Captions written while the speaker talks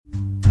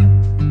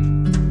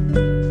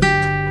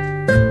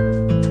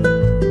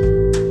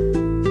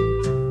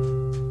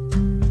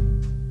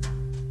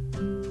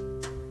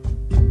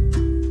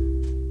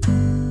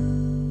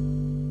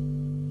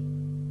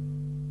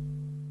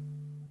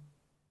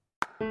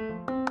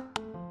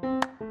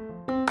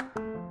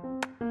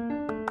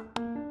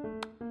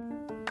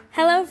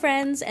Hello,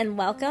 friends, and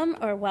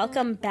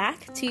welcome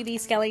back to the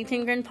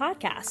Skellington Grin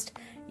podcast,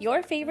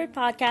 your favorite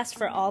podcast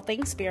for all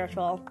things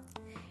spiritual.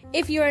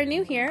 If you are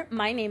new here,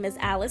 my name is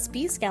Alice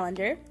B.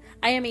 Skellinger.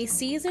 I am a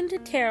seasoned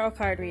tarot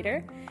card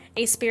reader,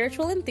 a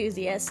spiritual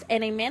enthusiast,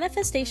 and a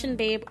manifestation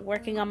babe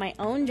working on my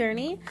own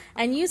journey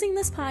and using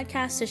this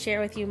podcast to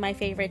share with you my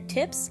favorite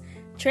tips,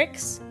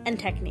 tricks, and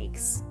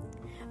techniques.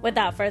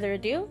 Without further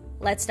ado,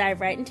 let's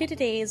dive right into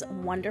today's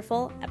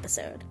wonderful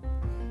episode.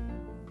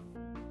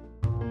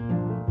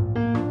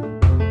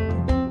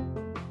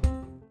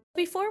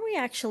 Before we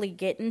actually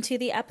get into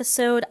the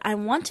episode, I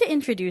want to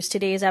introduce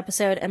today's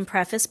episode and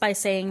preface by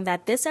saying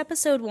that this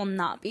episode will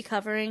not be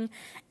covering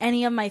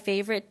any of my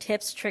favorite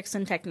tips, tricks,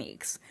 and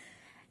techniques.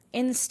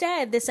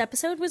 Instead, this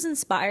episode was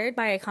inspired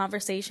by a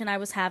conversation I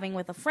was having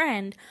with a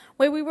friend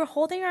where we were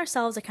holding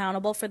ourselves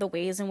accountable for the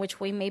ways in which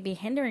we may be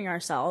hindering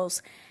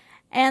ourselves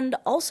and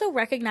also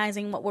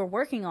recognizing what we're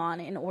working on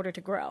in order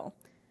to grow.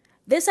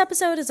 This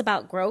episode is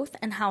about growth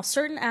and how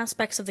certain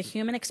aspects of the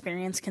human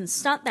experience can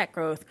stunt that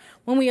growth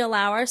when we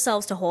allow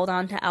ourselves to hold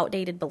on to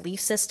outdated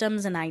belief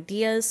systems and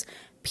ideas,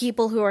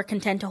 people who are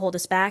content to hold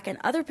us back, and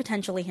other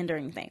potentially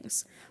hindering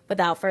things.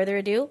 Without further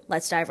ado,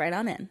 let's dive right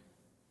on in.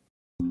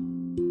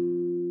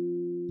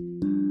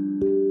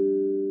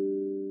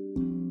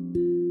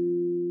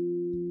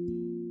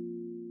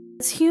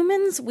 As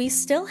humans, we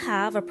still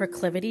have a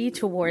proclivity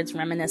towards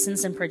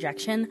reminiscence and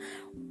projection,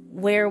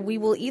 where we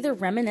will either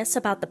reminisce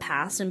about the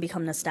past and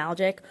become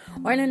nostalgic,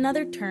 or in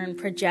another turn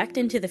project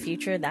into the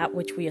future that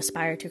which we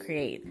aspire to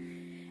create.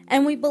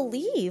 And we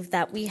believe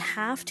that we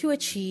have to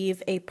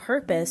achieve a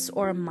purpose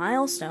or a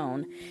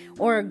milestone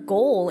or a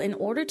goal in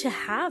order to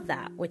have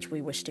that which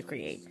we wish to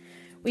create.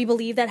 We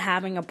believe that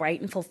having a bright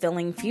and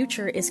fulfilling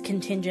future is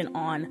contingent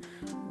on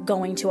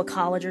going to a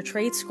college or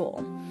trade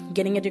school,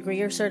 getting a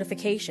degree or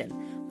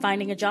certification,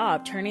 finding a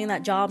job, turning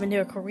that job into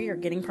a career,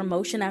 getting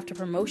promotion after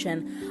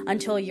promotion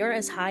until you're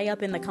as high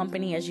up in the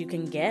company as you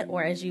can get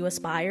or as you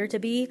aspire to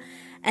be,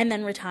 and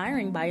then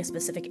retiring by a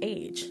specific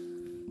age.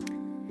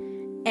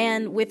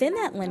 And within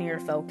that linear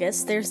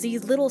focus, there's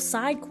these little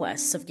side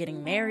quests of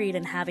getting married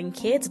and having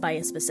kids by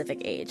a specific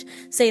age.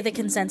 Say the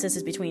consensus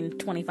is between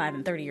 25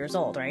 and 30 years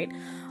old, right?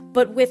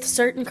 But with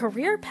certain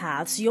career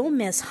paths, you'll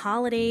miss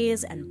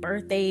holidays and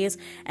birthdays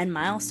and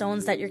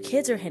milestones that your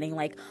kids are hitting.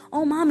 Like,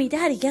 oh, mommy,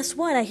 daddy, guess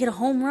what? I hit a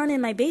home run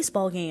in my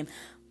baseball game.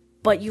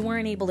 But you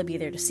weren't able to be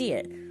there to see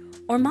it.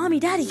 Or, mommy,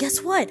 daddy,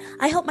 guess what?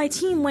 I helped my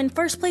team win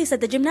first place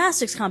at the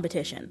gymnastics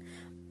competition.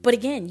 But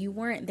again, you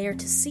weren't there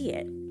to see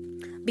it,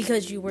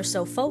 because you were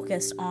so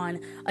focused on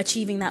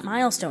achieving that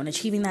milestone,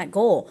 achieving that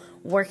goal,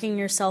 working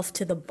yourself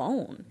to the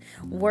bone,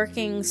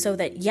 working so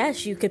that,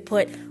 yes, you could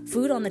put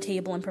food on the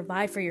table and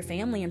provide for your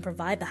family and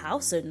provide the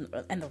house and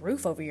the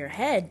roof over your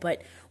head.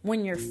 But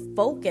when you're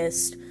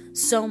focused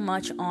so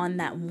much on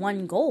that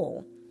one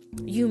goal,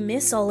 you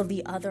miss all of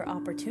the other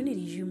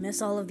opportunities. You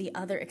miss all of the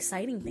other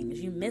exciting things.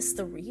 You miss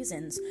the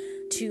reasons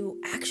to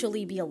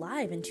actually be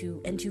alive and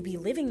to be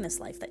living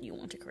this life that you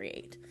want to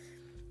create.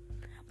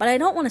 But I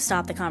don't want to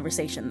stop the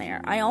conversation there.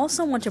 I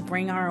also want to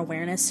bring our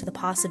awareness to the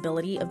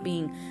possibility of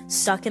being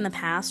stuck in the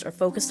past or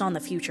focused on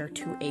the future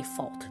to a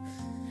fault.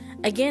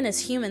 Again, as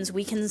humans,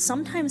 we can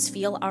sometimes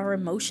feel our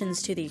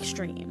emotions to the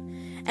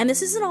extreme. And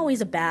this isn't always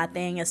a bad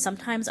thing, as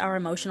sometimes our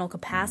emotional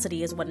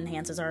capacity is what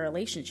enhances our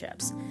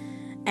relationships.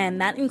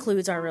 And that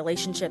includes our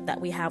relationship that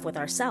we have with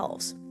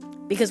ourselves.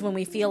 Because when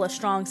we feel a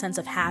strong sense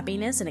of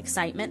happiness and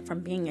excitement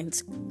from being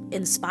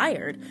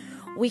inspired,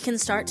 we can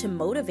start to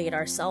motivate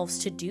ourselves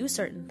to do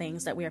certain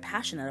things that we are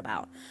passionate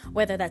about,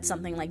 whether that's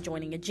something like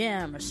joining a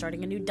gym or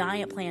starting a new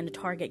diet plan to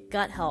target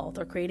gut health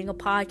or creating a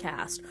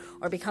podcast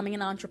or becoming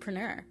an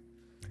entrepreneur.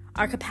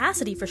 Our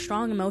capacity for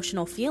strong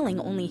emotional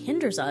feeling only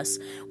hinders us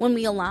when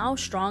we allow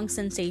strong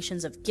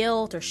sensations of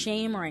guilt or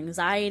shame or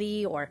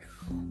anxiety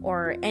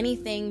or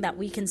anything that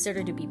we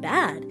consider to be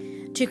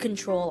bad to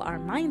control our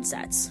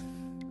mindsets.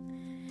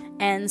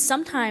 And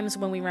sometimes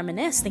when we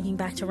reminisce, thinking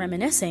back to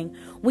reminiscing,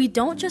 we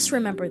don't just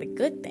remember the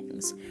good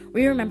things.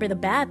 We remember the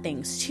bad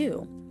things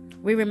too.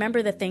 We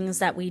remember the things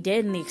that we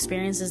did and the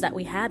experiences that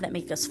we had that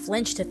make us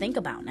flinch to think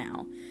about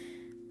now.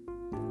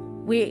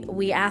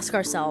 We ask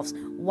ourselves,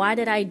 why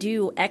did I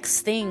do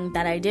X thing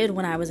that I did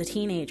when I was a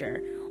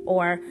teenager?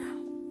 Or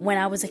when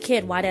I was a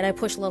kid, why did I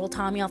push little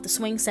Tommy off the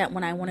swing set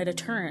when I wanted to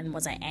turn?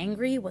 Was I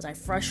angry? Was I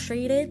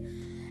frustrated?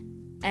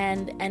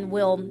 And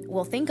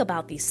we'll think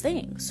about these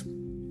things.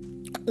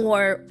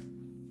 Or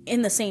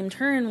in the same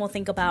turn, we'll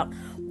think about,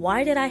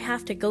 why did I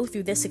have to go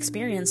through this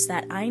experience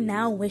that I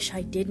now wish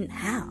I didn't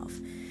have?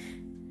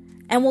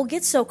 And we'll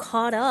get so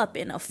caught up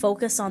in a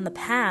focus on the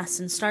past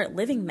and start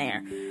living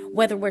there,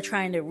 whether we're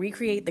trying to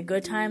recreate the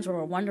good times or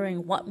we're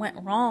wondering what went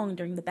wrong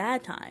during the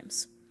bad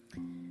times.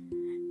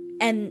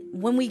 And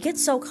when we get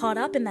so caught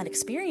up in that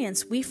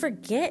experience, we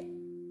forget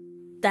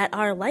that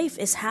our life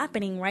is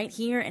happening right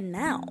here and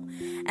now,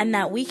 and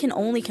that we can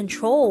only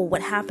control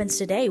what happens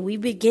today. We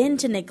begin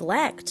to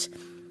neglect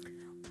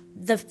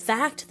the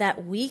fact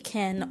that we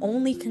can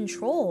only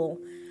control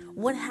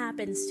what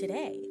happens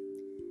today.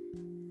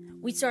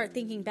 We start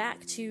thinking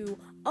back to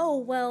oh,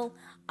 well,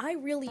 I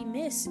really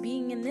miss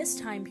being in this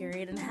time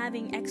period and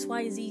having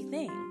XYZ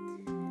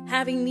thing.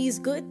 Having these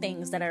good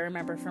things that I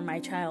remember from my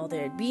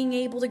childhood, being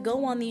able to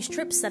go on these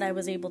trips that I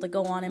was able to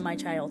go on in my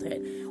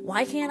childhood.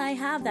 Why can't I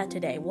have that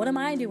today? What am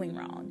I doing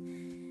wrong?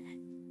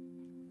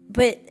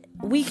 But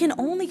we can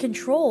only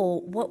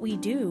control what we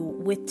do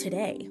with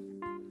today.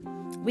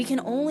 We can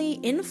only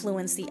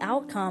influence the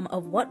outcome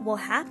of what will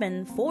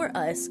happen for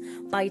us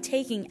by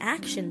taking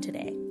action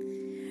today.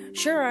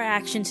 Sure, our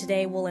action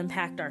today will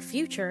impact our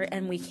future,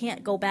 and we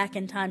can't go back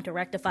in time to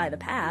rectify the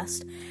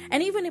past.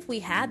 And even if we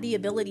had the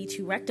ability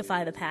to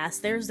rectify the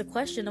past, there's the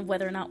question of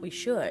whether or not we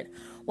should.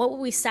 What would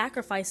we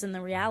sacrifice in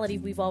the reality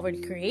we've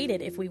already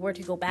created if we were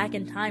to go back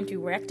in time to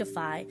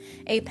rectify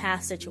a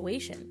past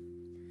situation?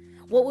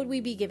 What would we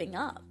be giving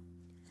up?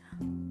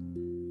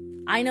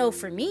 I know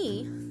for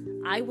me,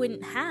 I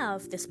wouldn't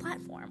have this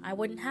platform. I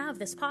wouldn't have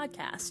this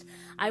podcast.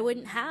 I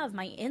wouldn't have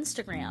my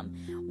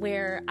Instagram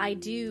where I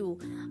do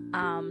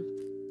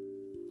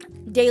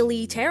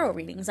daily tarot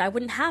readings. I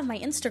wouldn't have my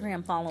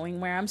Instagram following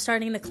where I'm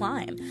starting to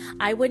climb.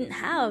 I wouldn't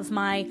have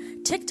my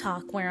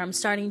TikTok where I'm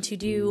starting to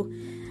do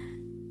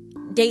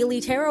daily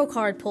tarot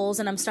card pulls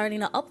and I'm starting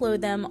to upload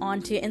them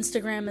onto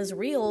Instagram as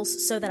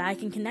reels so that I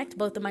can connect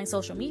both of my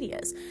social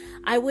medias.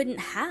 I wouldn't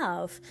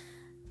have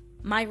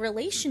my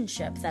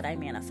relationship that I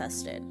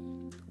manifested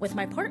with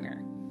my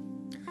partner.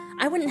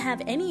 I wouldn't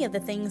have any of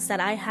the things that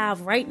I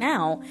have right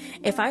now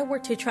if I were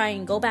to try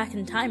and go back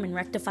in time and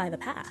rectify the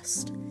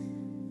past.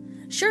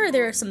 Sure,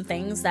 there are some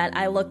things that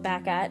I look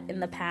back at in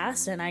the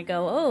past and I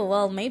go, oh,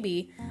 well,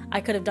 maybe I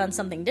could have done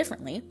something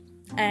differently.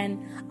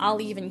 And I'll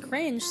even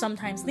cringe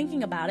sometimes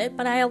thinking about it,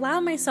 but I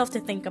allow myself to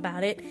think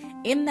about it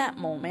in that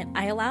moment.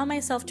 I allow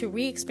myself to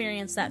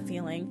re-experience that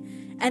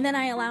feeling, and then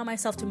I allow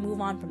myself to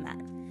move on from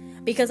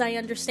that. Because I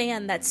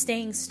understand that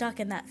staying stuck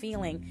in that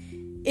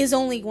feeling is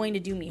only going to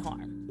do me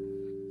harm.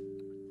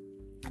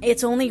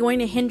 It's only going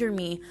to hinder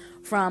me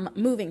from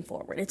moving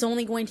forward. It's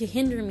only going to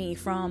hinder me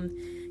from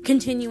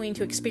continuing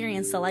to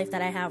experience the life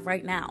that I have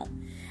right now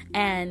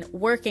and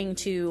working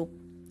to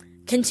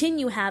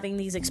continue having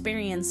these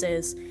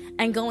experiences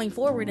and going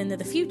forward into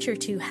the future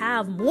to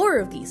have more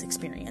of these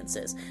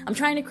experiences. I'm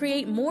trying to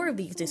create more of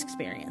these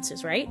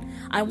experiences, right?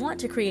 I want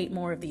to create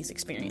more of these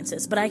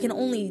experiences, but I can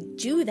only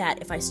do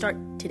that if I start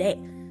today,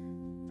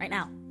 right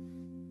now,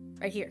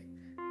 right here,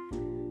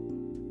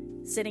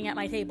 sitting at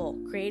my table,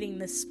 creating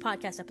this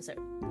podcast episode,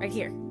 right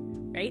here,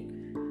 right?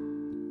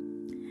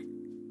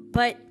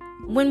 But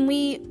when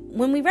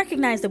we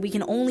recognize that we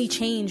can only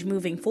change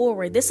moving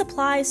forward, this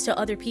applies to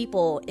other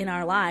people in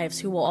our lives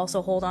who will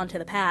also hold on to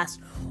the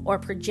past or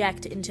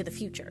project into the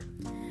future.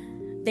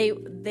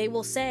 They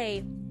will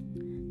say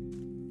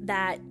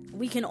that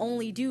we can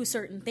only do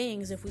certain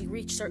things if we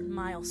reach certain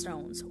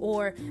milestones,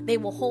 or they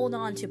will hold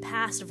on to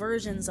past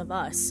versions of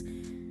us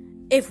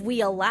if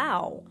we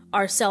allow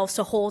ourselves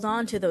to hold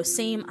on to those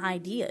same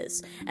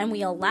ideas and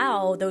we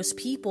allow those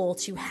people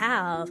to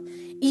have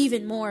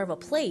even more of a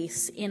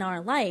place in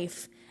our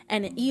life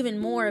and even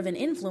more of an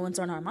influence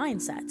on our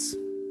mindsets.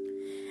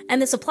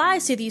 And this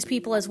applies to these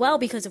people as well,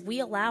 because if we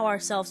allow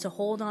ourselves to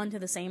hold on to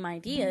the same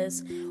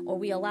ideas, or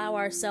we allow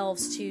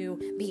ourselves to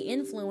be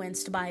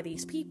influenced by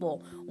these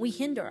people, we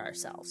hinder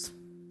ourselves,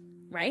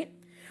 right?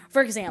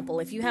 For example,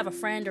 if you have a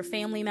friend or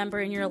family member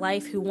in your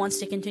life who wants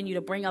to continue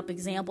to bring up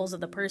examples of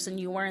the person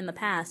you were in the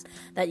past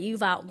that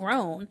you've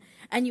outgrown,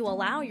 and you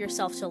allow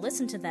yourself to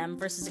listen to them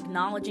versus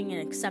acknowledging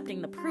and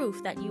accepting the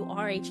proof that you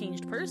are a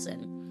changed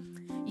person,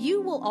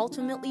 you will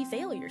ultimately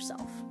fail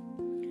yourself.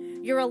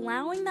 You're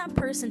allowing that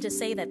person to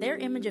say that their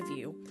image of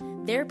you,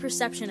 their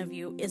perception of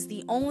you, is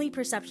the only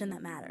perception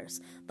that matters,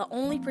 the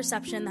only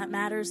perception that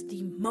matters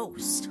the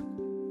most.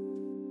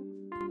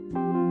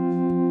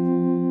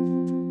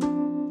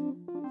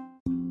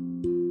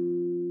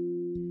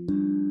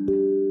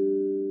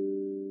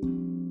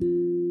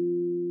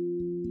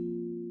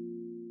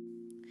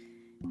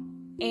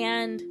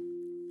 And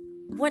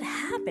what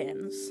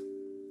happens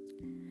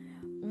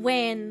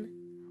when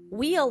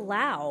we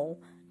allow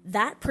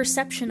that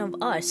perception of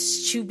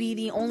us to be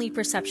the only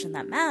perception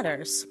that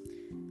matters?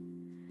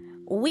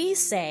 We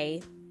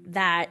say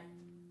that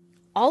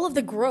all of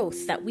the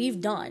growth that we've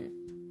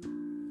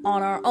done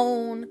on our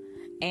own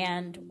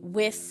and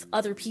with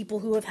other people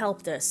who have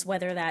helped us,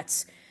 whether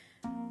that's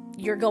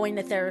you're going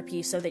to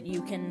therapy so that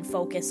you can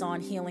focus on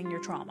healing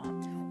your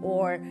trauma,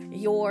 or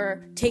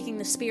you're taking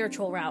the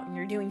spiritual route and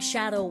you're doing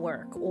shadow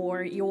work,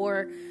 or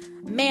you're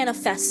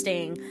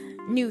manifesting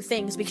new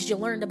things because you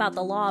learned about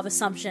the law of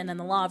assumption and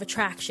the law of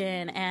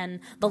attraction and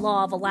the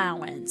law of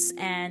allowance,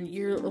 and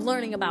you're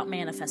learning about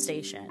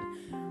manifestation.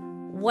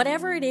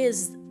 Whatever it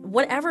is,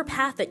 whatever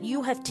path that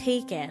you have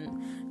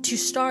taken to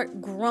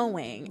start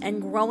growing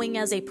and growing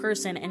as a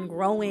person and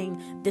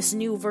growing this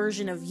new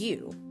version of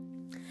you,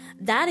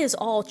 that is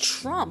all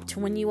trumped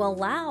when you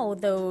allow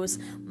those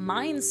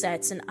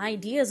mindsets and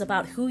ideas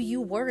about who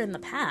you were in the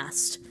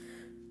past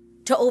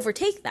to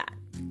overtake that.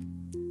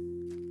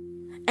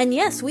 And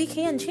yes, we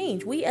can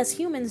change. We as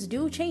humans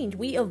do change.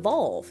 We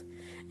evolve.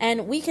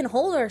 And we can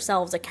hold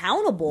ourselves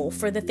accountable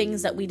for the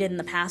things that we did in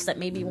the past that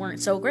maybe weren't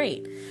so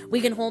great.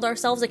 We can hold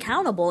ourselves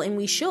accountable, and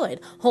we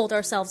should hold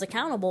ourselves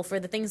accountable for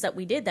the things that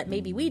we did that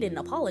maybe we didn't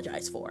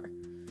apologize for.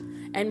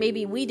 And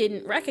maybe we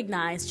didn't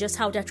recognize just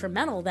how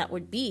detrimental that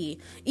would be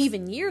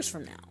even years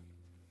from now.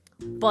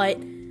 But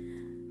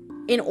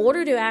in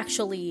order to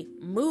actually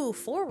move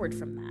forward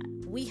from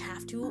that, we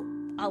have to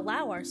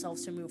allow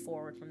ourselves to move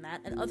forward from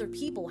that, and other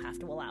people have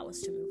to allow us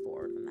to move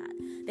forward from that.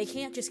 They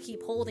can't just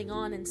keep holding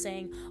on and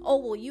saying, oh,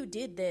 well, you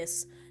did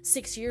this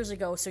 6 years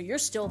ago, so you're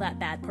still that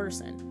bad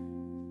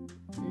person.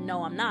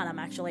 No, I'm not. I'm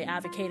actually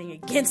advocating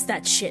against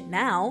that shit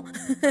now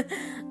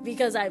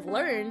because I've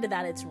learned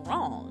that it's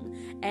wrong.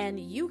 And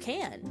you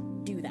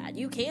can do that.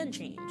 You can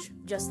change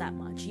just that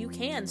much. You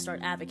can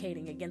start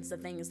advocating against the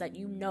things that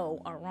you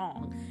know are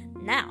wrong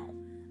now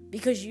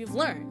because you've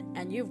learned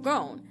and you've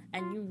grown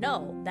and you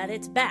know that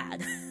it's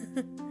bad.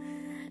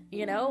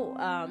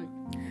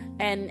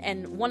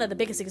 And one of the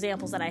biggest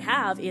examples that I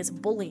have is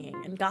bullying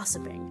and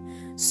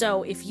gossiping.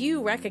 So if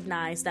you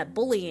recognize that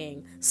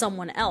bullying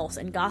someone else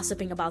and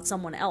gossiping about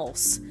someone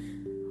else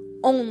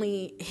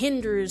only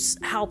hinders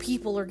how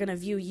people are going to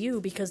view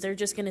you because they're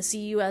just going to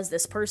see you as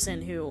this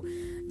person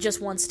who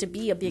just wants to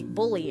be a big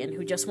bully and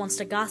who just wants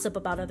to gossip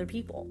about other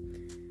people,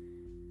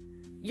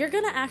 you're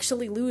going to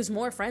actually lose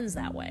more friends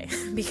that way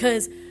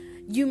because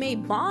you may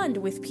bond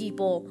with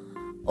people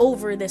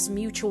over this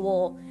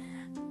mutual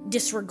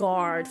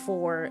disregard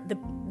for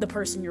the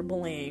person you're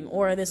bullying,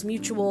 or this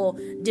mutual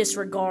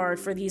disregard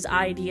for these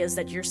ideas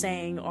that you're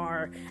saying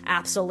are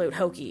absolute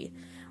hokey,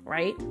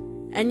 right?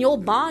 And you'll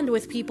bond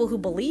with people who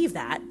believe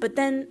that, but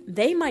then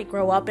they might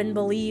grow up and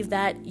believe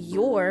that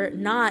you're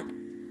not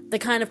the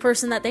kind of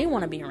person that they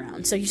want to be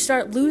around. So you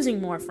start losing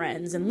more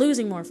friends and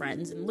losing more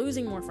friends and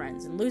losing more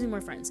friends and losing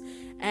more friends.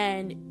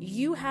 And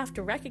you have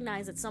to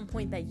recognize at some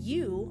point that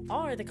you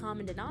are the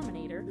common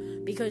denominator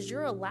because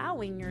you're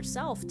allowing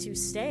yourself to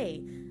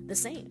stay the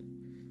same.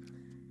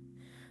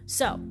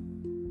 So,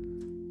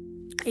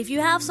 if you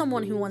have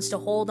someone who wants to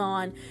hold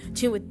on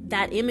to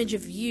that image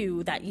of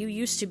you that you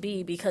used to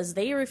be because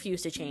they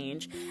refuse to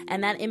change,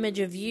 and that image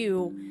of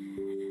you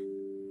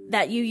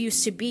that you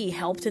used to be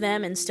helped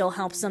them and still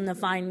helps them to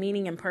find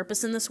meaning and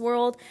purpose in this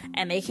world,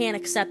 and they can't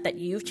accept that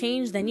you've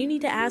changed, then you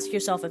need to ask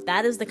yourself if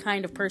that is the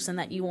kind of person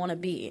that you want to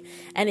be,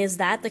 and is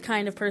that the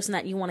kind of person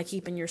that you want to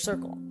keep in your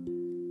circle.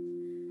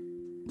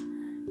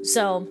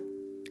 So,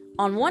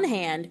 on one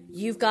hand,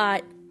 you've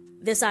got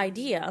this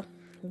idea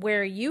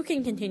where you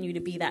can continue to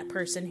be that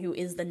person who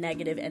is the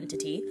negative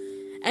entity,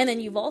 and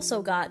then you've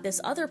also got this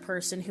other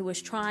person who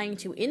is trying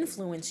to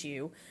influence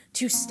you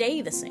to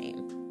stay the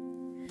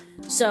same.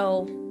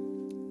 So,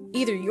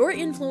 either you're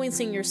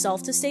influencing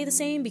yourself to stay the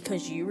same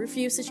because you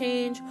refuse to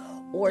change,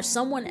 or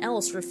someone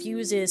else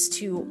refuses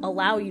to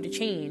allow you to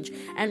change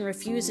and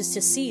refuses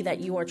to see that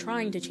you are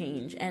trying to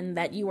change and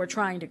that you are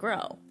trying to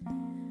grow.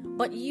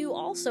 But you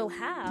also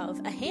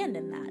have a hand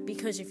in that,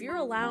 because if you're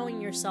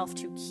allowing yourself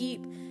to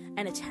keep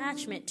an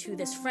attachment to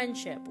this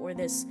friendship or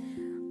this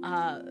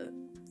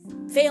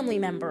family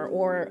member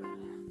or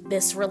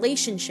this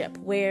relationship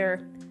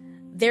where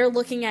they're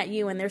looking at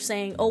you and they're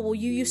saying, oh, well,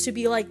 you used to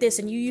be like this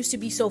and you used to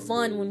be so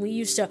fun when we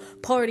used to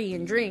party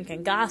and drink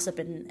and gossip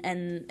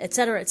and et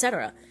cetera, et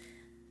cetera.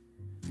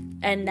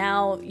 And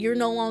now you're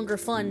no longer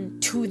fun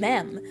to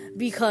them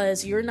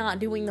because you're not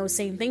doing those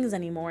same things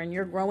anymore and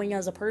you're growing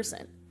as a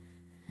person.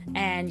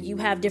 And you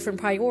have different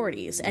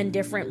priorities and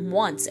different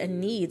wants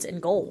and needs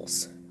and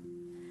goals.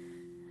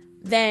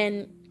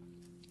 Then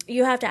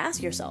you have to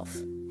ask yourself,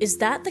 is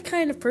that the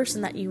kind of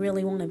person that you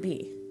really want to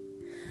be?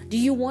 Do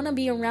you want to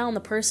be around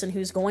the person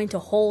who's going to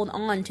hold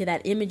on to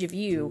that image of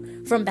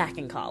you from back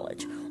in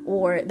college,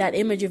 or that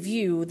image of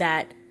you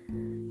that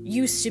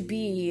used to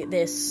be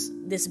this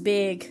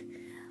big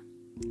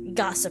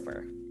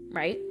gossiper,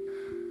 right?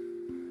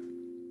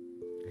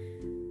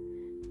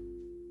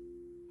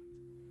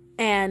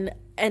 And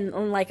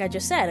like I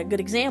just said, a good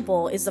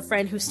example is the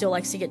friend who still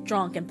likes to get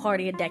drunk and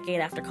party a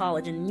decade after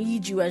college and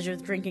needs you as your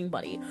drinking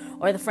buddy.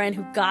 Or the friend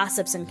who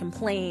gossips and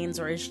complains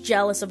or is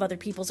jealous of other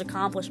people's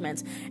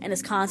accomplishments and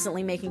is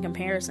constantly making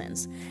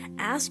comparisons.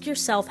 Ask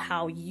yourself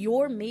how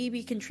you're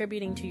maybe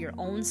contributing to your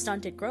own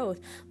stunted growth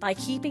by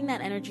keeping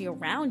that energy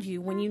around you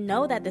when you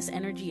know that this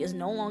energy is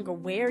no longer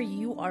where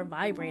you are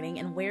vibrating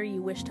and where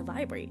you wish to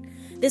vibrate.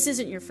 This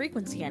isn't your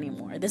frequency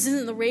anymore. This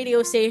isn't the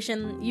radio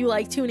station you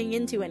like tuning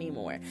into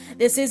anymore.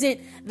 This isn't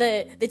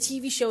the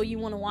TV show you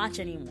want to watch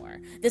anymore.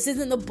 This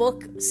isn't the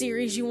book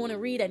series you want to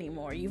read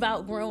anymore. You've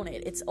outgrown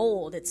it. It's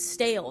old. It's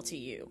stale to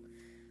you.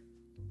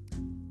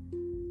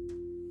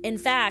 In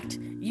fact,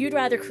 you'd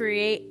rather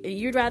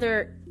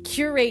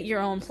curate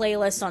your own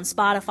playlist on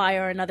Spotify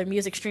or another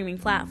music streaming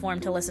platform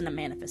to listen to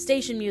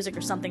manifestation music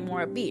or something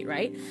more upbeat,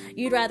 right?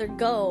 You'd rather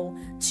go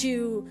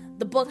to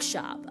the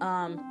bookshop.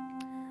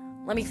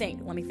 Let me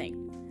think.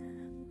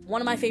 One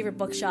of my favorite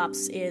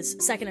bookshops is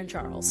Second and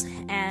Charles,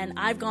 and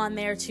I've gone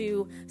there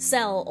to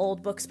sell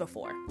old books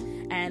before.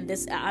 And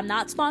this, I'm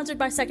not sponsored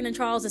by Second and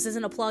Charles. This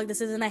isn't a plug. This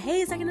isn't a,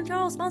 hey, Second and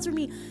Charles, sponsor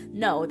me.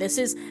 No, this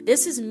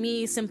is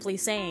me simply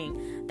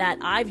saying that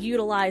I've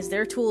utilized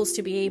their tools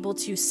to be able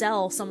to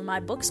sell some of my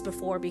books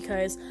before,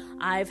 because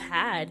I've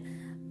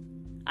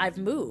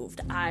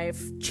moved,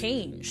 I've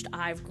changed,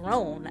 I've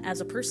grown as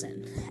a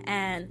person,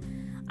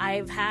 and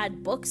I've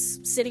had books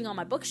sitting on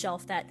my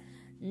bookshelf that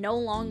no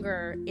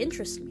longer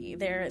interest me.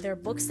 They're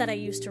books that I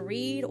used to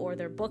read, or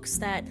they're books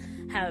that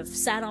have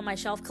sat on my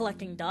shelf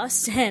collecting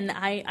dust, and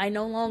I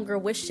no longer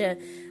wish to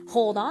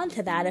hold on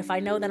to that if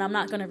I know that I'm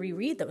not going to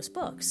reread those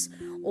books.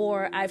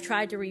 Or I've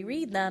tried to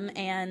reread them,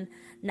 and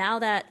now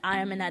that I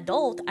am an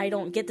adult, I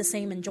don't get the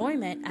same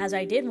enjoyment as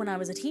I did when I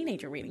was a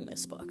teenager reading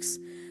those books.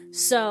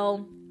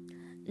 So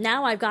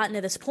now I've gotten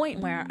to this point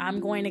where I'm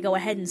going to go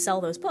ahead and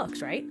sell those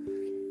books, right?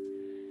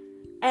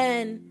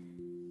 And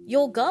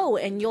you'll go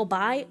and you'll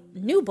buy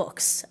new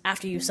books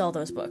after you sell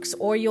those books,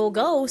 or you'll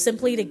go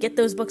simply to get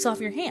those books off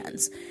your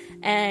hands.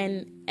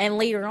 And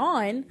later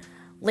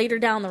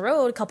down the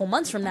road, a couple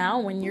months from now,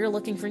 when you're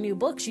looking for new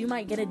books, you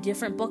might get a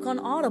different book on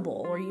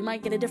Audible, or you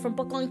might get a different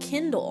book on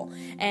Kindle,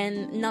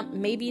 and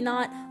maybe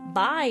not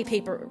buy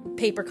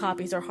paper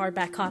copies or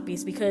hardback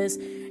copies, because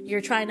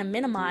you're trying to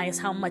minimize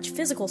how much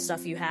physical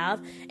stuff you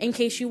have in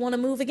case you want to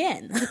move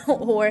again.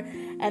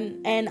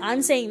 and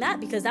I'm saying that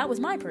because that was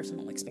my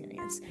personal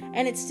experience,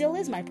 and it still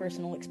is my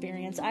personal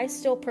experience. I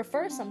still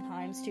prefer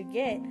sometimes to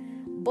get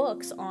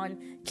books on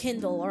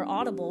Kindle or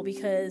Audible,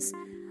 because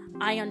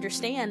I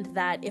understand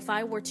that if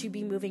I were to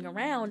be moving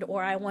around,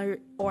 or I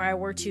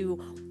were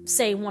to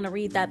say want to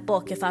read that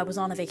book if I was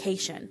on a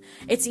vacation,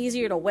 it's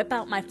easier to whip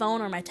out my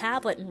phone or my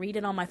tablet and read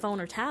it on my phone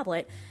or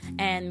tablet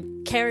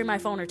and carry my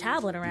phone or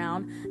tablet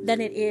around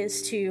than it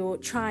is to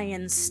try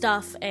and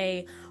stuff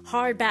a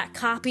hardback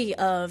copy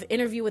of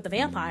Interview with the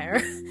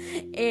Vampire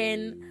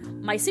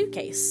in my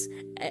suitcase,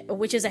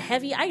 which is a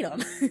heavy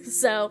item.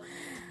 So,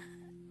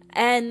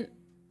 and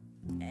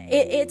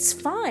it's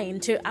fine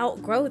to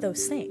outgrow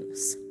those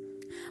things.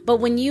 But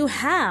when you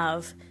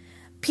have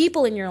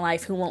people in your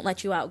life who won't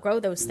let you outgrow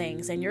those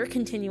things, and you're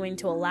continuing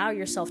to allow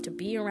yourself to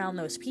be around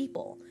those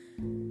people,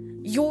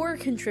 you're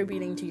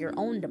contributing to your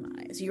own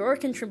demise. You're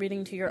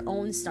contributing to your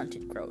own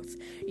stunted growth.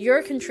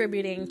 You're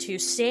contributing to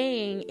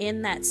staying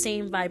in that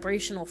same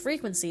vibrational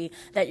frequency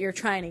that you're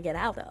trying to get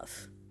out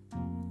of,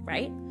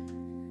 right?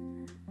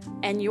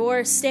 And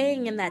you're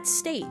staying in that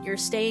state. You're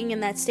staying in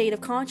that state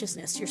of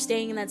consciousness. You're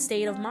staying in that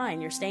state of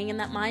mind. You're staying in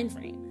that mind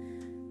frame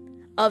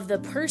of the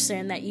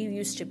person that you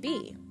used to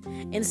be,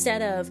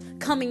 instead of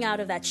coming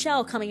out of that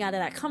shell, coming out of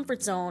that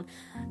comfort zone,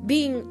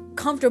 being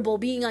comfortable,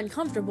 being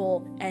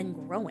uncomfortable, and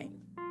growing.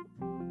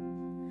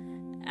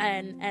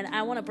 And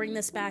I want to bring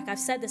this back. I've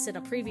said this in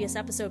a previous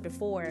episode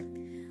before.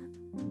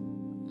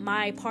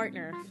 My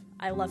partner,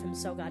 I love him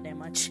so goddamn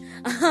much.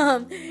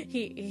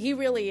 He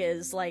really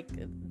is like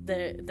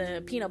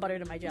the peanut butter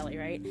to my jelly,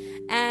 right?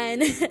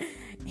 And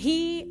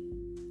he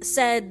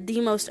said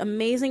the most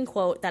amazing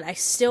quote that I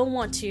still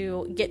want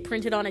to get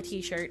printed on a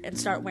t-shirt and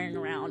start wearing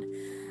around.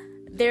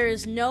 There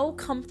is no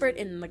comfort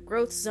in the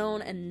growth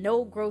zone and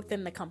no growth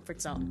in the comfort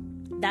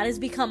zone. That has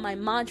become my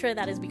mantra.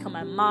 That has become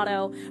my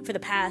motto for the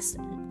past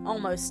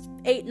almost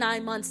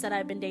 8-9 months that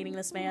I've been dating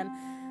this man.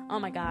 Oh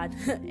my God.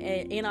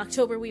 In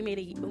October we make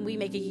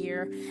a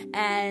year,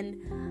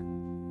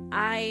 and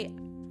I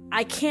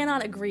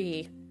cannot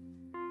agree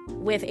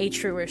with a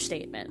truer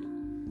statement.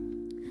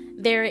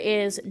 There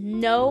is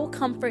no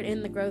comfort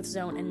in the growth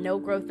zone and no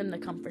growth in the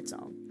comfort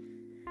zone.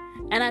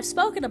 And I've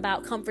spoken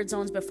about comfort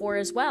zones before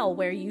as well,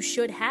 where you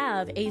should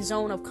have a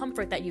zone of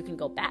comfort that you can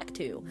go back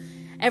to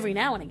every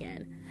now and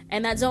again.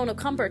 And that zone of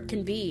comfort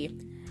can be,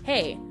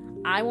 hey,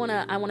 I want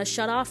to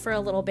shut off for a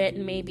little bit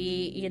and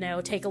maybe,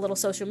 take a little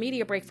social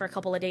media break for a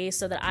couple of days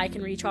so that I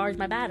can recharge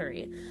my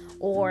battery.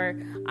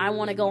 Or I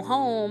want to go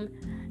home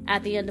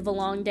at the end of a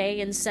long day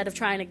instead of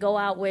trying to go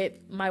out with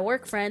my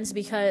work friends,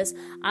 because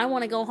I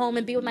want to go home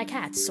and be with my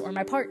cats or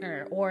my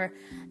partner. Or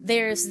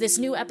there's this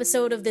new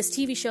episode of this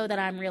TV show that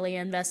I'm really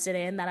invested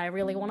in that I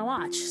really want to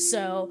watch.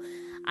 So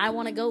I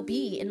want to go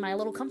be in my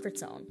little comfort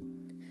zone.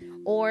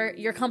 Or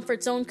your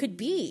comfort zone could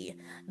be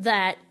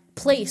that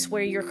place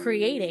where you're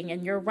creating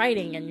and you're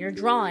writing and you're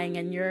drawing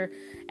and you're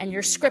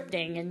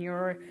scripting and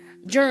you're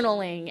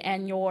journaling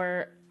and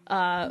you're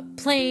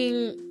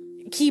playing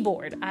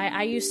keyboard.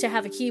 I used to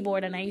have a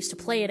keyboard, and I used to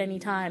play it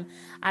anytime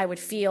I would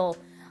feel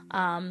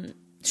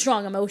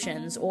strong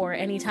emotions, or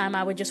anytime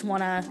I would just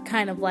want to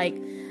kind of like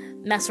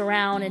mess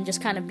around and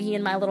just kind of be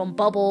in my little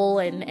bubble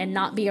and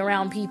not be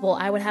around people.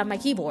 I would have my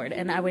keyboard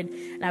and I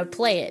would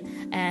play it.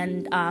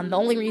 And the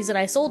only reason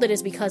I sold it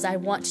is because I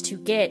want to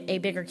get a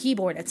bigger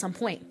keyboard at some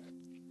point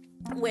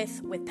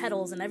with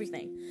pedals and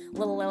everything,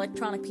 little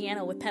electronic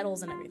piano with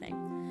pedals and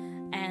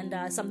everything, and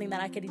something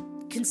that I could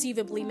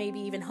conceivably maybe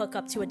even hook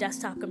up to a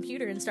desktop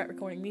computer and start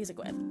recording music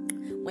with.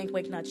 Wink,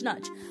 wink, nudge,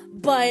 nudge.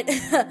 But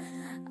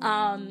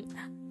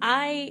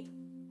I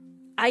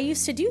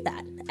used to do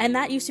that, and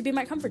that used to be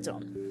my comfort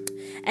zone.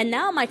 And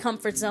now my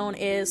comfort zone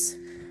is,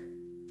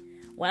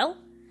 well,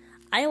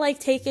 I like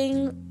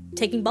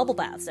taking bubble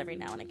baths every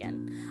now and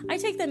again. I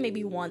take them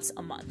maybe once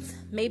a month.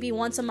 Maybe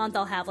once a month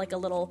I'll have like a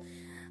little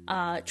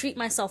treat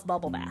myself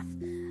bubble bath.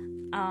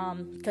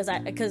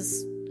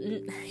 Because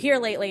here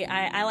lately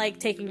I like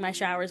taking my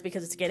showers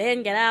because it's get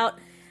in, get out.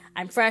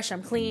 I'm fresh,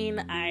 I'm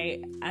clean,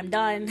 I'm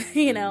done,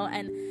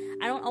 and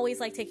I don't always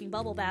like taking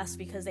bubble baths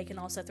because they can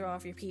also throw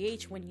off your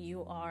pH when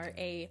you are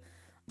a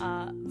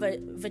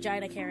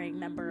vagina-carrying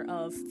member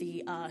of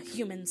the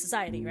human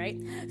society, right?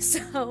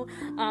 So,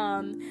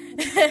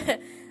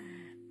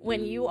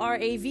 when you are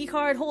a V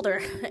card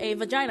holder, a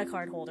vagina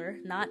card holder,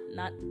 not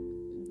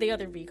the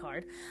other V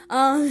card,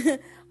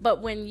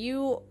 but when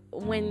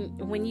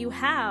you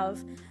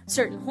have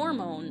certain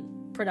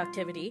hormone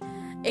productivity,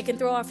 it can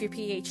throw off your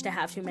pH to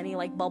have too many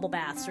like bubble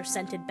baths or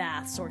scented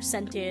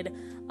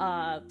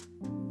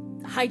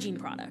hygiene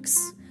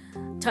products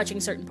touching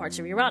certain parts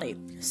of your body.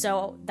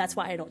 So that's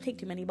why I don't take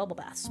too many bubble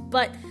baths.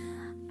 But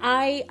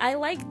I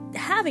like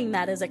having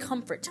that as a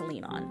comfort to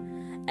lean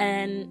on.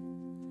 And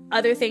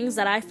other things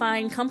that I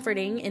find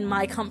comforting in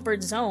my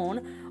comfort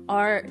zone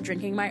are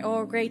drinking my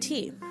Earl Grey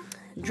tea,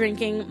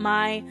 drinking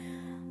my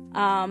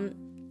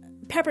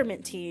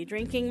peppermint tea,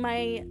 drinking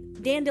my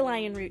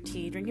dandelion root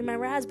tea, drinking my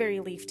raspberry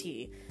leaf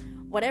tea.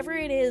 Whatever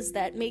it is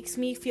that makes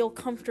me feel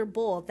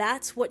comfortable,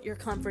 that's what your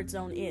comfort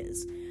zone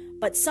is.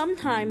 But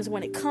sometimes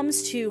when it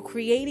comes to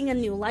creating a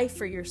new life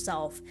for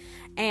yourself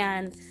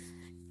and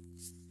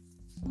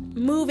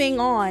moving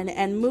on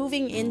and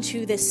moving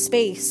into this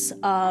space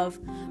of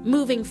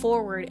moving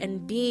forward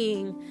and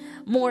being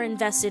more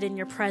invested in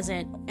your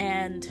present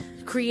and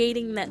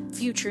creating that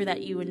future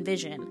that you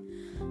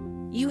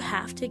envision, you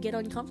have to get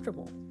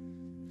uncomfortable.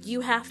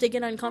 You have to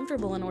get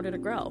uncomfortable in order to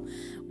grow.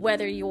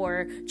 Whether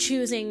you're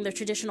choosing the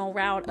traditional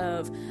route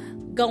of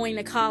going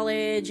to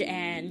college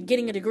and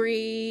getting a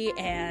degree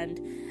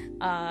and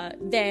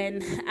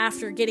then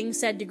after getting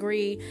said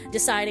degree,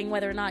 deciding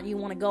whether or not you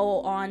want to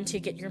go on to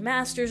get your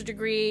master's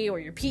degree or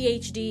your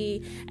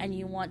PhD, and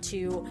you want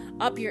to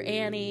up your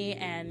ante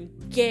and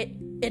get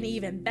an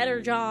even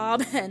better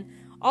job and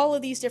all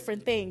of these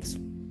different things.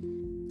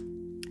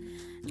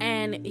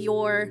 And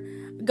you're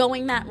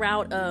going that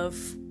route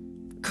of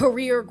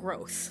career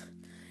growth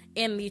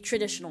in the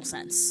traditional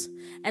sense.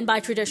 And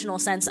by traditional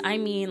sense, I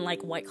mean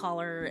like white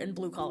collar and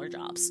blue collar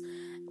jobs,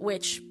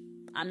 which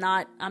I'm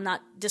not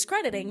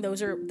discrediting.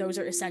 Those are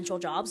essential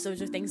jobs. Those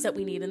are things that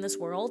we need in this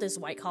world, is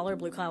white collar,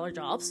 blue collar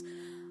jobs.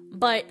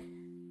 But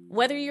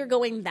whether you're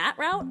going that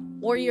route,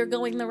 or you're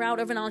going the route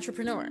of an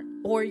entrepreneur,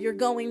 or you're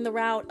going the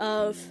route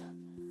of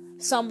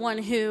someone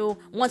who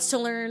wants to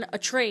learn a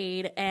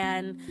trade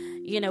and,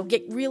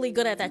 get really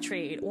good at that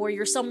trade, or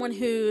you're someone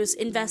who's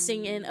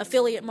investing in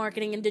affiliate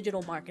marketing and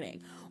digital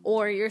marketing,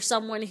 or you're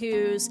someone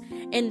who's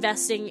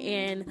investing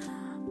in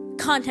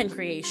content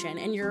creation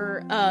and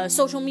you're a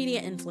social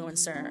media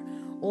influencer,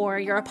 or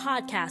you're a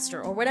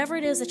podcaster, or whatever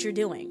it is that you're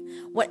doing,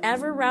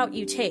 whatever route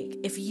you take,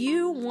 if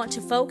you want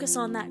to focus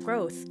on that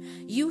growth,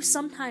 you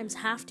sometimes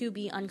have to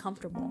be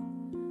uncomfortable.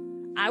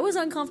 I was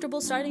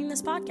uncomfortable starting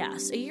this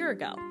podcast a year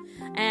ago,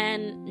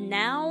 and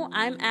now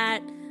I'm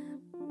at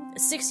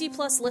 60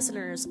 plus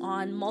listeners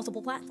on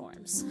multiple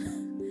platforms.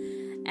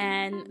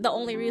 And the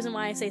only reason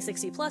why I say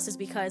 60 plus is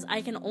because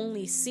I can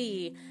only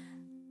see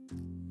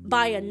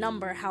by a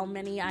number how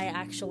many I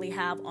actually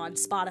have on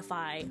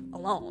Spotify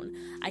alone.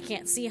 I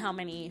can't see how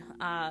many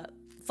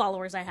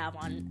followers I have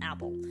on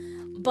Apple,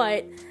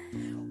 but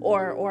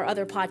or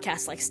other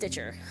podcasts like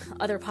Stitcher,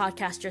 other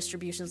podcast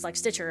distributions like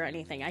Stitcher or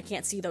anything. I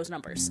can't see those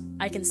numbers.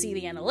 I can see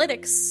the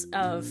analytics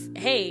of,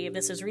 hey,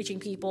 this is reaching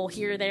people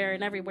here, there,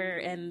 and everywhere,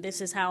 and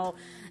this is how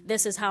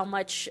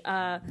much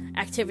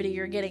activity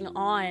you're getting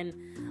on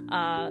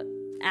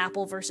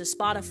Apple versus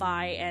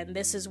Spotify, and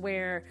this is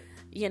where,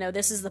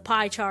 this is the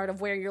pie chart of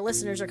where your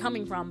listeners are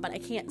coming from, but I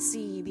can't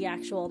see the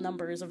actual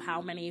numbers of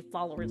how many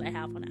followers I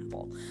have on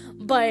Apple.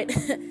 But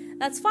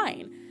that's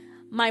fine.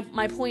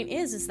 My point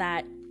is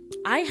that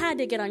I had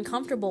to get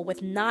uncomfortable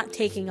with not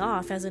taking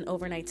off as an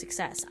overnight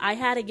success. I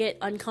had to get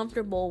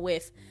uncomfortable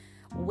with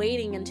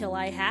waiting until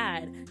I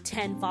had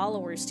 10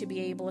 followers to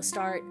be able to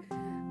start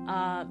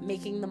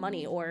making the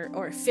money,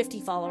 or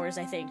 50 followers,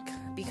 I think,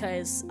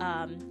 because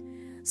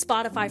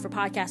Spotify for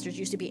podcasters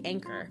used to be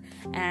Anchor,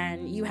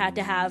 and you had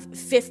to have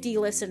 50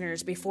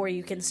 listeners before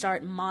you can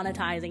start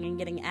monetizing and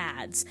getting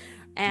ads,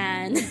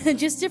 and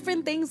just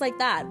different things like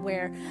that,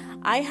 where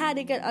I had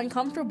to get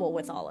uncomfortable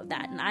with all of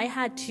that, and I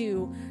had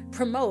to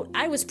promote.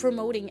 I was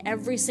promoting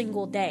every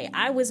single day.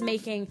 I was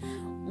making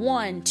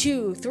 1,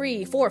 2,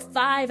 3, 4,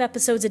 5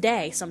 episodes a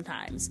day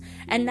sometimes,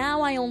 and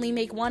now I only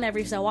make one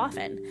every so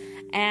often,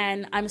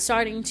 and I'm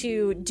starting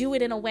to do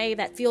it in a way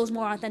that feels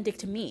more authentic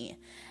to me,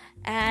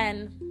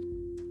 and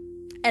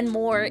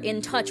more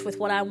in touch with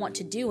what I want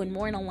to do, and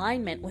more in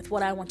alignment with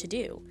what I want to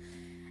do.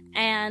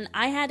 And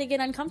I had to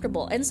get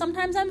uncomfortable, and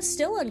sometimes I'm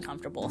still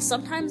uncomfortable.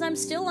 Sometimes I'm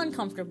still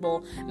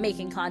uncomfortable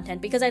making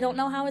content because I don't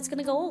know how it's going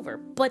to go over,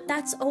 but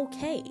that's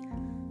okay.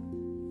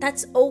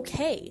 That's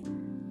okay.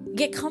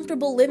 Get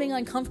comfortable living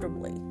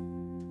uncomfortably,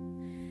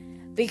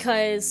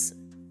 because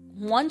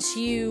once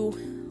you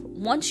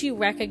once you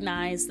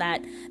recognize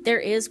that there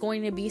is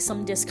going to be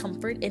some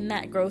discomfort in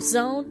that growth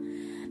zone,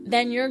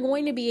 then you're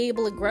going to be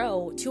able to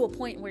grow to a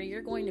point where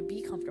you're going to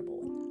be comfortable.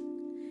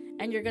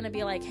 And you're going to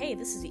be like, hey,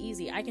 this is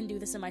easy. I can do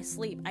this in my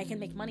sleep. I can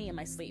make money in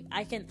my sleep.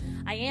 I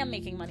am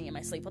making money in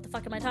my sleep. What the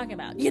fuck am I talking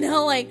about?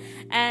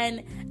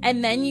 And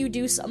then you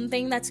do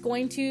something that's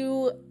going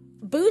to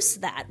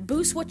boost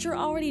what you're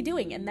already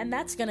doing. And then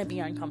that's going to be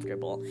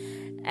uncomfortable.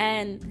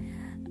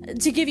 And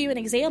to give you an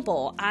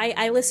example,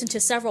 I listen to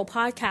several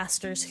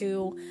podcasters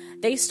who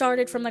they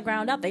started from the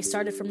ground up. They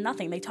started from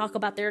nothing. They talk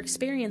about their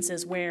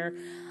experiences where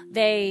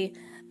they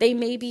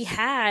maybe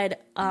had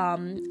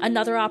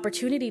another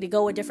opportunity to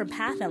go a different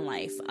path in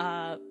life.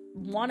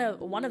 One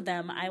of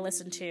them I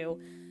listened to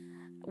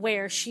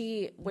where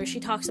she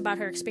talks about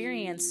her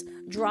experience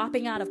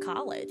dropping out of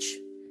college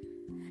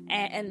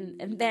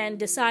and then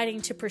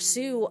deciding to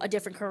pursue a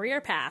different career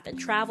path and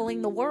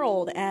traveling the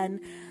world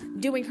and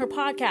doing her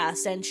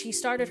podcast. And she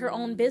started her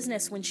own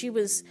business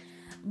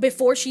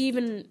before she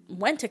even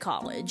went to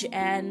college.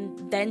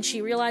 And then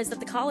she realized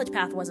that the college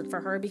path wasn't for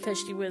her because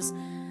she was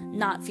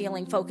not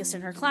feeling focused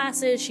in her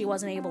classes. She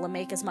wasn't able to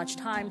make as much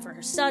time for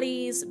her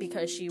studies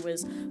because she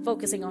was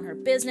focusing on her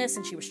business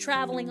and she was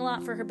traveling a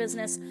lot for her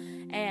business.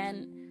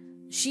 And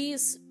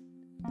she's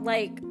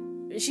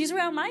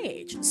around my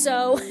age.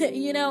 So,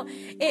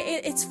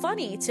 it's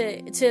funny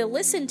to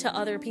listen to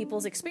other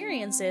people's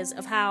experiences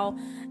of how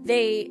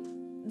they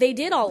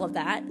did all of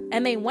that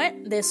and they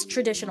went this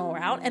traditional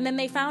route and then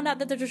they found out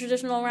that the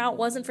traditional route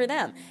wasn't for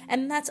them,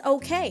 and that's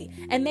okay.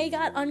 And they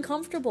got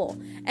uncomfortable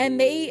and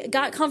they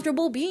got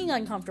comfortable being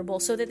uncomfortable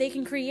so that they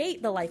can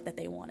create the life that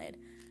they wanted.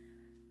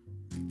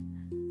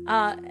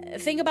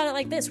 Think about it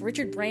like this.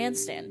 Richard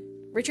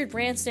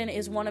Branson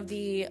is one of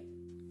the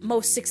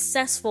most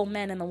successful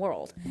men in the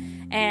world,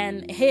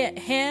 and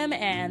him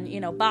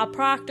and Bob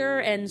Proctor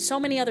and so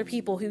many other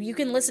people who you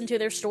can listen to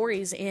their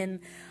stories in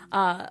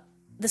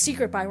The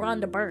Secret by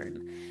Rhonda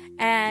Byrne.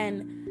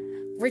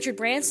 And Richard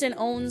Branson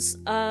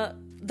owns the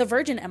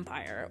Virgin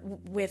Empire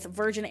with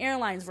Virgin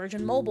Airlines,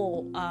 Virgin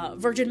Mobile,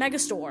 Virgin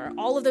Megastore,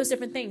 all of those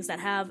different things that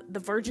have the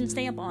Virgin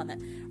stamp on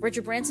them.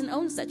 Richard Branson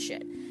owns that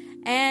shit.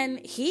 And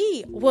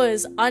he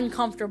was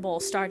uncomfortable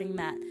starting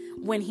that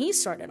when he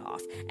started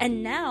off.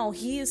 And now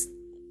he's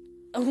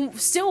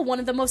still one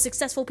of the most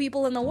successful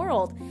people in the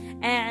world,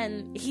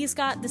 and he's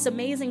got this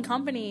amazing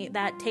company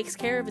that takes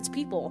care of its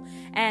people,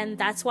 and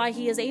that's why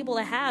he is able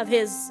to have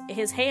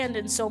his hand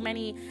in so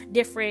many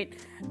different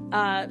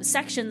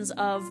sections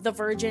of the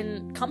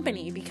Virgin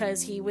company,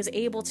 because he was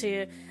able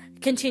to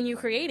continue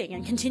creating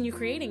and continue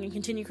creating and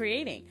continue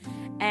creating.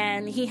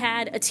 And he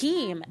had a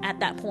team at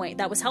that point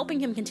that was helping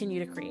him continue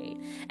to create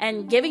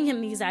and giving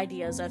him these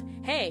ideas of,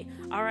 hey,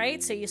 all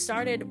right, so you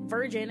started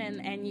Virgin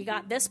and you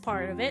got this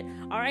part of it.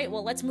 All right,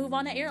 well, let's move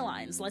on to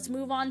airlines. Let's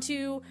move on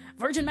to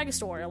Virgin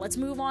Megastore. Let's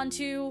move on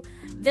to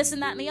this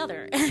and that and the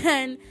other.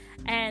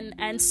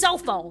 And cell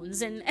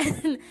phones. And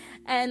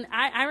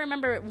I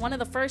remember one of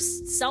the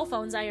first cell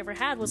phones I ever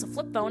had was a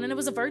flip phone, and it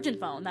was a Virgin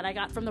phone that I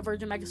got from the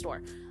Virgin Megastore.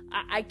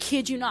 I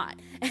kid you not.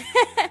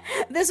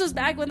 This was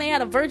back when they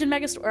had a Virgin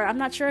Megastore. I'm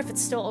not sure if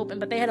it's still open,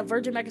 but they had a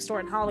Virgin Megastore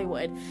in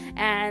Hollywood.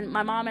 And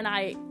my mom and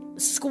I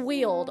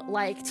squealed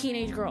like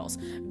teenage girls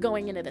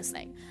going into this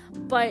thing.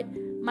 But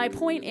my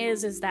point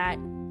is that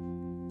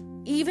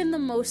even the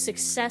most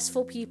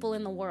successful people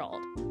in the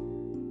world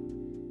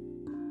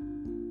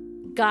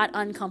got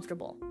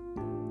uncomfortable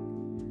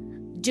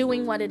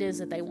doing what it is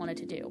that they wanted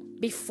to do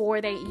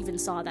before they even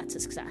saw that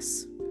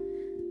success.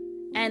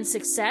 And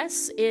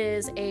success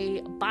is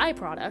a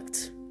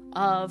byproduct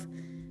of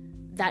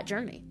that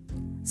journey.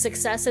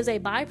 Success is a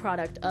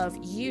byproduct of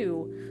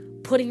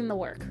you putting in the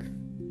work,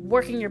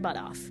 working your butt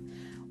off,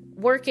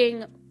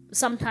 working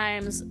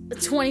sometimes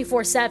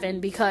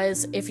 24/7,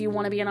 because if you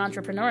want to be an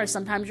entrepreneur,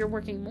 sometimes you're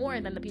working more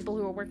than the people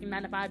who are working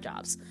 9-to-5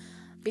 jobs,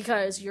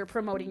 because you're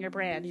promoting your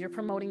brand, you're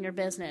promoting your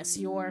business,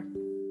 you're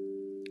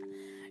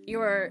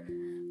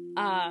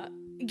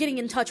getting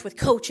in touch with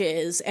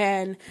coaches,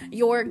 and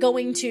you're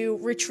going to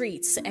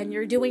retreats, and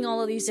you're doing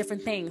all of these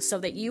different things so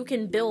that you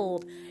can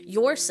build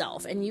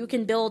yourself and you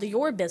can build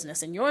your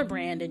business and your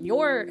brand and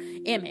your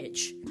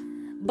image.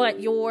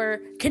 But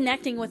you're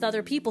connecting with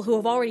other people who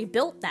have already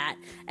built that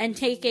and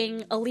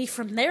taking a leaf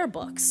from their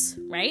books,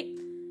 right?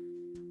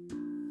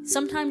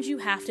 Sometimes you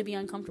have to be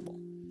uncomfortable.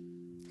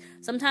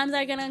 Sometimes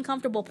I get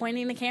uncomfortable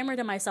pointing the camera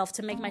to myself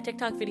to make my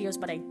TikTok videos,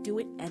 but I do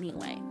it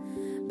anyway,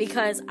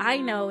 because I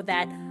know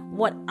that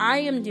what I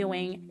am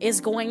doing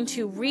is going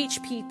to reach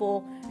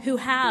people who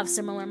have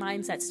similar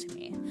mindsets to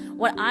me.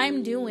 What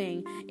I'm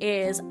doing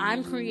is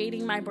I'm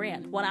creating my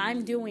brand. What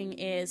I'm doing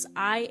is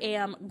I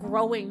am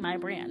growing my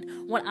brand.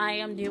 What I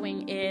am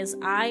doing is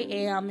I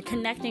am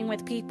connecting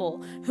with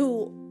people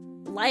who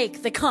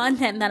like the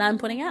content that I'm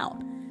putting out.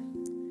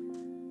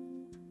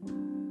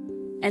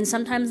 And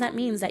sometimes that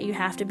means that you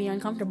have to be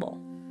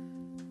uncomfortable.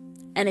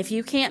 And if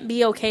you can't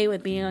be okay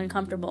with being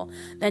uncomfortable,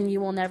 then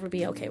you will never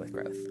be okay with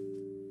growth.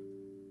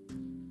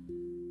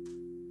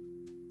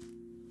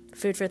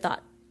 Food for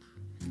thought.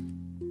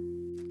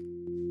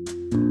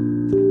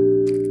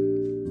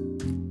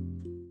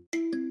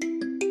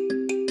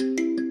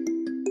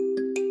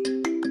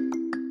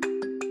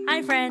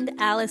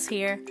 Alice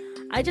here.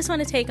 I just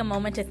want to take a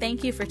moment to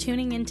thank you for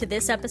tuning into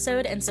this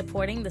episode and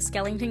supporting the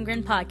Skellington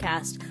Grin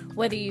podcast.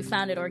 Whether you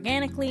found it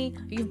organically,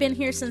 you've been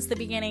here since the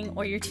beginning,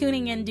 or you're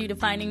tuning in due to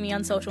finding me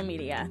on social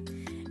media.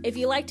 If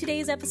you liked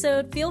today's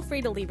episode, feel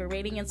free to leave a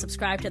rating and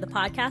subscribe to the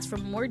podcast for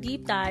more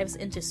deep dives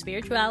into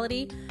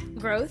spirituality,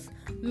 growth,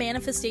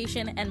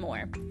 manifestation, and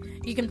more.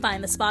 You can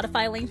find the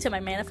Spotify link to my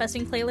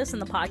manifesting playlist in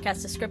the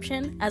podcast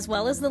description, as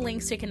well as the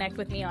links to connect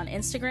with me on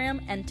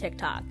Instagram and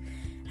TikTok.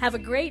 Have a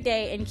great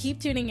day and keep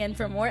tuning in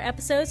for more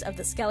episodes of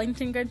the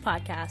Skellington Grin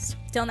podcast.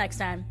 Till next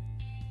time.